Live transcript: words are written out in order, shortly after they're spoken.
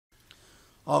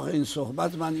آخرین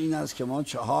صحبت من این است که ما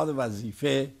 4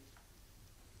 وظیفه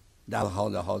در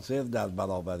حال حاضر در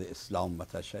برابر اسلام و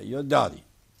تشیع داریم.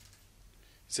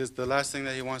 He says the last thing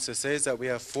that he wants to say is that we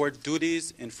have 4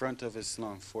 duties in front of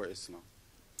Islam, for Islam.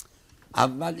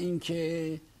 اول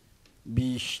اینکه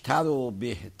بیشتر و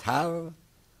بهتر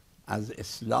از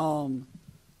اسلام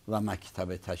و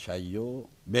مکتب تشیع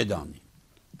بدانیم.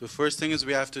 The first thing is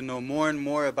we have to know more and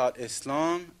more about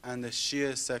Islam and the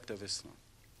Shia sect of Islam.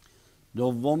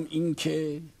 دوم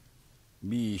اینکه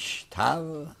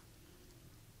بیشتر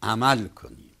عمل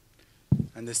کنیم.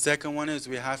 And the second one is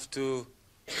we have to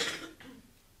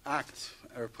act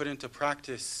or put into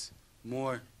practice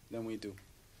more than we do.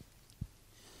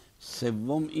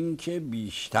 سوم اینکه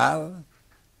بیشتر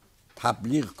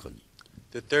تبلیغ کنیم.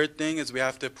 The third thing is we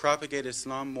have to propagate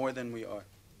Islam more than we are.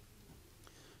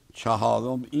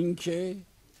 چهارم اینکه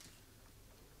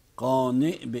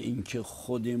قانع به اینکه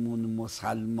خودمون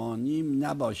مسلمانیم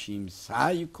نباشیم،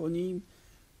 سعی کنیم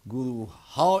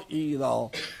گروه‌هایی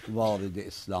را وارد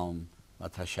اسلام و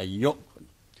تشیع کنیم.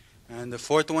 And the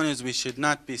fourth one is we should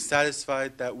not be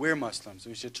satisfied that we're Muslims.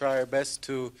 We should try our best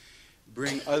to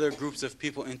bring other groups of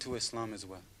people into Islam as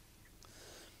well.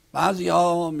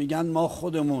 بعضی‌ها میگن ما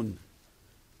خودمون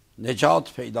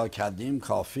نجات پیدا کردیم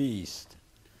کافی است،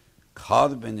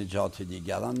 کار به نجات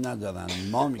دیگران ندارن.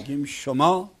 ما میگیم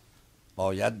شما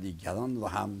باید دیگران رو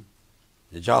هم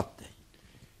نجات دهید.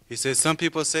 He says some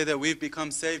people say that we've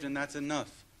become saved and that's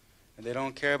enough, and they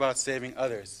don't care about saving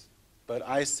others. But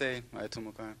I say,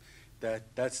 Ayatullah Makarim, that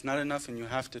that's not enough and you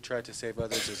have to try to save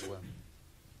others as well.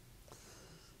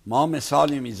 ما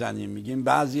مثالی میزنیم، میگیم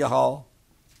بعضی‌ها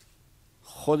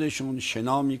خودشون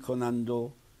شنا میکنند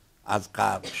و از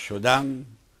غرق شدن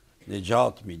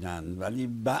نجات میدن، ولی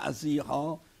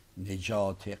بعضی‌ها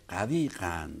نجات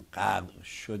غریقند، غرق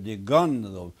شدگان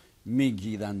رو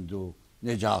میگیرند و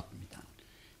نجات میدن.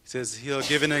 He says he'll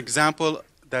give an example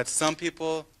that some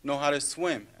people know how to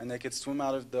swim and they could swim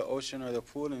out of the ocean or the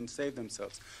pool and save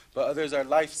themselves, but others are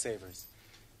lifesavers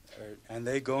and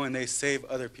they go and they save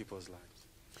other people's lives.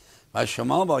 و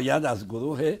شما باید از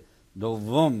گروه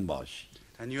دوم باشید.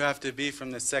 And you have to be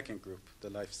from the second group, the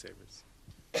lifesavers.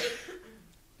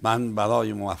 من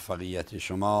برای موفقیت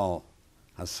شما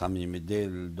از صمیم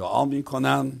دل دعا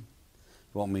میکنم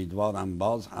و امیدوارم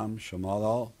باز هم شما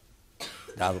را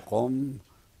در قم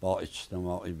با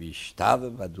اجتماع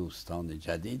بیشتر و دوستان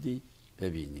جدیدی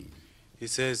ببینیم. He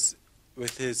says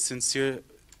with his sincere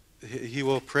he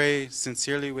will pray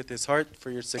sincerely with his heart for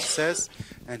your success,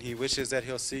 and he wishes that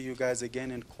he'll see you guys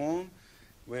again in Qom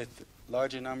with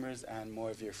larger numbers and more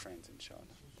of your friends,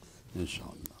 inshallah.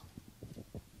 انشاءالله.